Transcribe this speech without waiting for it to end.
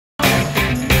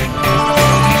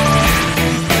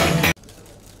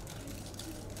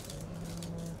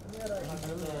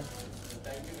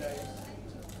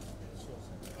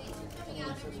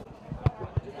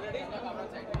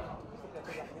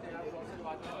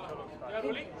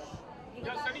Rolling.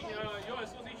 Yeah, Sunny, your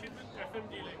association with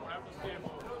FMG, like, what I have to say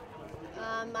about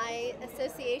it? My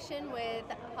association with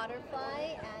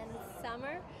Butterfly and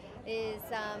Summer is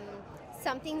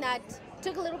something that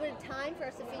took a little bit of time for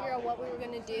us to figure out what we were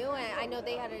going to do. And I know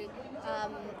they had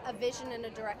a vision and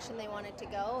a direction they wanted to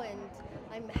go, and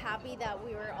I'm happy that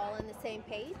we were all on the same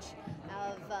page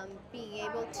of being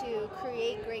able to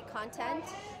create great content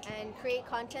and create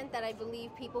content that I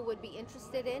believe people would be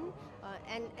interested in,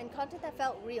 and content that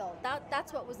felt real.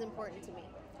 That's what was important to me.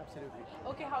 Absolutely.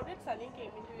 Okay, how did Sunny came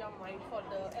into your mind for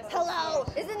the Hello!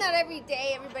 Isn't that every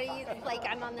day? Everybody's like,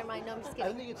 I'm on their mind. No, I'm just I don't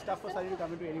kidding. think it's tough for Sunny to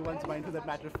come into anyone's mind, for that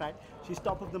matter of fact. She's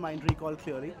top of the mind recall,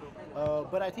 clearly.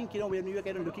 But I think, when we were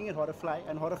kind of looking at Horrorfly,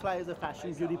 and Horrorfly is a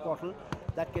fashion beauty portal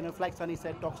that kind of, like Sunny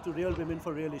said, talks to real women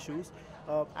for real issues.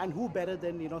 And who better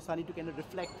than, Sunny to kind of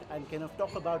reflect and kind of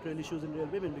talk about real issues and real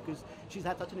women, because she's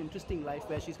had such an interesting life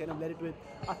where she's kind of led it with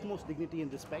utmost dignity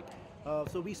and respect.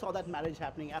 So we saw that marriage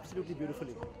happening absolutely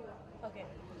beautifully. Okay,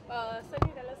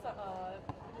 Sunny, tell us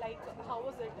like how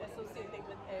was it associating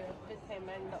with him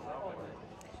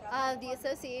and The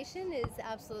association is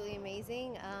absolutely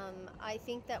amazing. I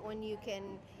think that when you can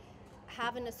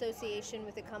have an association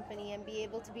with a company and be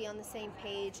able to be on the same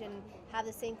page and have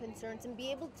the same concerns and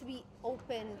be able to be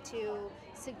open to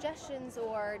suggestions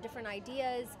or different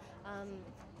ideas,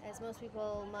 as most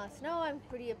people must know, I'm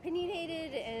pretty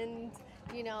opinionated, and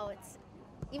it's,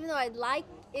 even though I'd like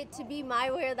it to be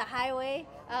my way or the highway,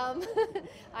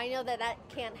 I know that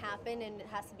can't happen, and it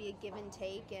has to be a give and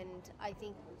take. And I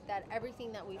think that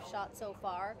everything that we've shot so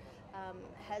far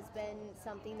has been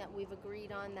something that we've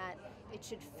agreed on, that it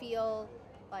should feel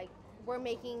like we're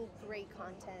making great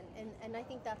content, and I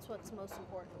think that's what's most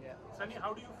important. Yeah. Sunny,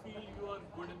 how do you feel you are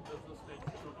good in business, like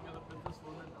working as a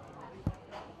businesswoman?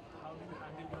 How do you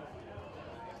handle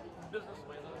your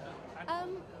business-wise?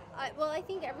 Well, I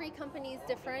think every company is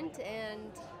different,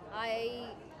 and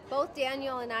both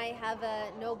Daniel and I have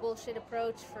a no bullshit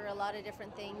approach for a lot of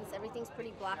different things. Everything's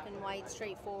pretty black and white,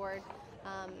 straightforward.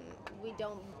 We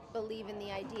don't believe in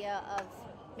the idea of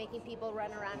making people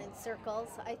run around in circles.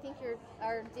 I think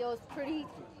our deal is pretty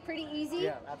easy.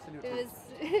 Yeah, absolutely. It was,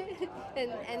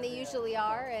 and they usually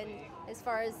are. And as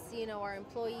far as our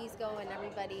employees go and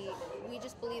everybody, we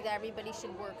just believe that everybody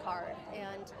should work hard.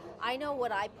 And I know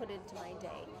what I put into my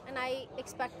day, and I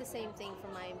expect the same thing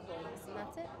from my employees, and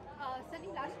that's it. Sunny,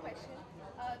 last question.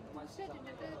 दूसरे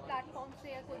digital platform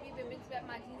से या कोई भी women's web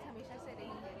magazines हमेशा से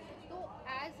रही है, तो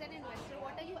as an investor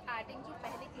what are you adding जो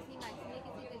पहले किसी मैगजीन या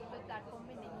किसी डिजिटल प्लेटफॉर्म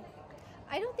में नहीं है?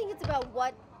 I don't think it's about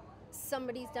what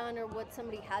somebody's done or what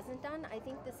somebody hasn't done. I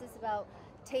think this is about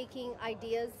taking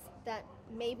ideas that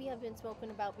maybe have been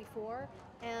spoken about before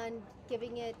and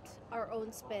giving it our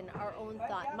own spin, our own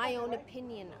thought, my own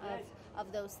opinion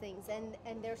of those things,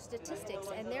 and their statistics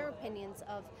and their opinions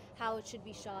of how it should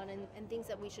be shot and things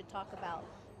that we should talk about.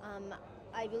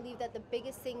 I believe that the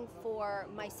biggest thing for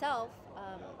myself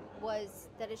was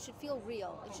that it should feel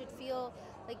real. It should feel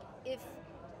like if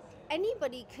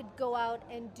anybody could go out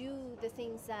and do the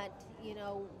things that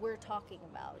we're talking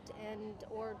about, and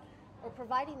or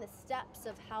providing the steps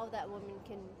of how that woman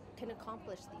can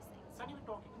accomplish these things. Sunny,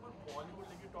 we're talking about Bollywood,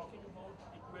 like you're talking about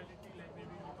equality, like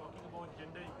maybe we're talking about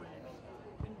gender equality.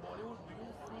 In Bollywood, do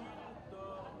you feel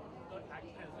the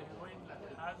actress, the heroine,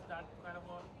 has that kind of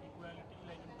a equality,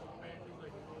 like compared to the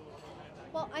hero?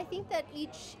 Well, I think that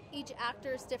each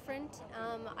actor is different.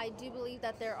 I do believe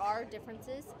that there are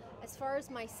differences. As far as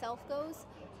myself goes,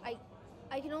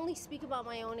 I can only speak about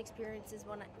my own experiences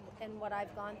and what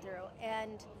I've gone through,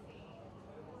 and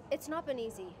it's not been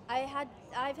easy.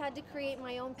 I've had to create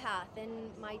my own path, and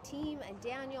my team and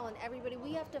Daniel and everybody,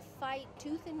 we have to fight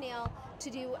tooth and nail to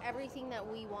do everything that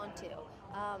we want to.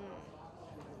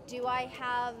 Do I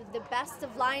have the best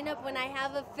of lineup when I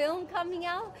have a film coming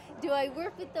out? Do I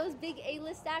work with those big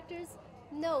A-list actors?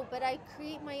 No, but I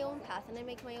create my own path and I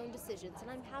make my own decisions, and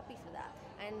I'm happy for that.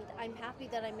 And I'm happy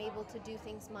that I'm able to do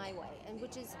things my way, and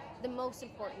which is the most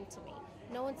important to me.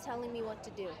 No one's telling me what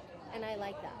to do, and I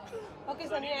like that. Okay,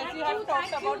 Sunny, as you have talked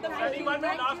about the Sunny, one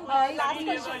movie, last last days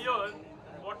a question. year,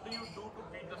 what do you do to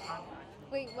beat the sun?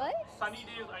 Wait, what? Sunny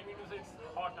days, I mean to say it's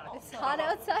hot. It's hot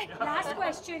outside. Last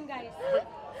question, guys.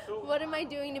 What am I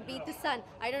doing to beat the sun?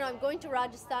 I don't know. I'm going to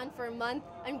Rajasthan for a month.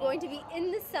 I'm going to be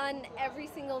in the sun every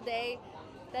single day.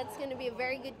 That's going to be a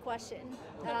very good question.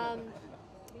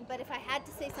 But if I had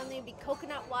to say something, it would be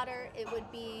coconut water. It would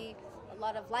be a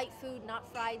lot of light food, not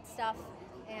fried stuff,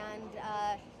 and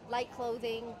light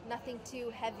clothing, nothing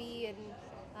too heavy, and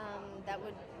that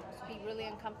would be really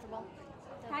uncomfortable.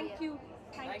 Thank you.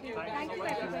 Thank you. Thank you.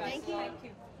 everybody. Thank you. Thank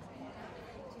you.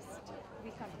 Just,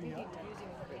 we completely introduced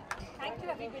you. Thank you,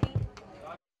 everybody.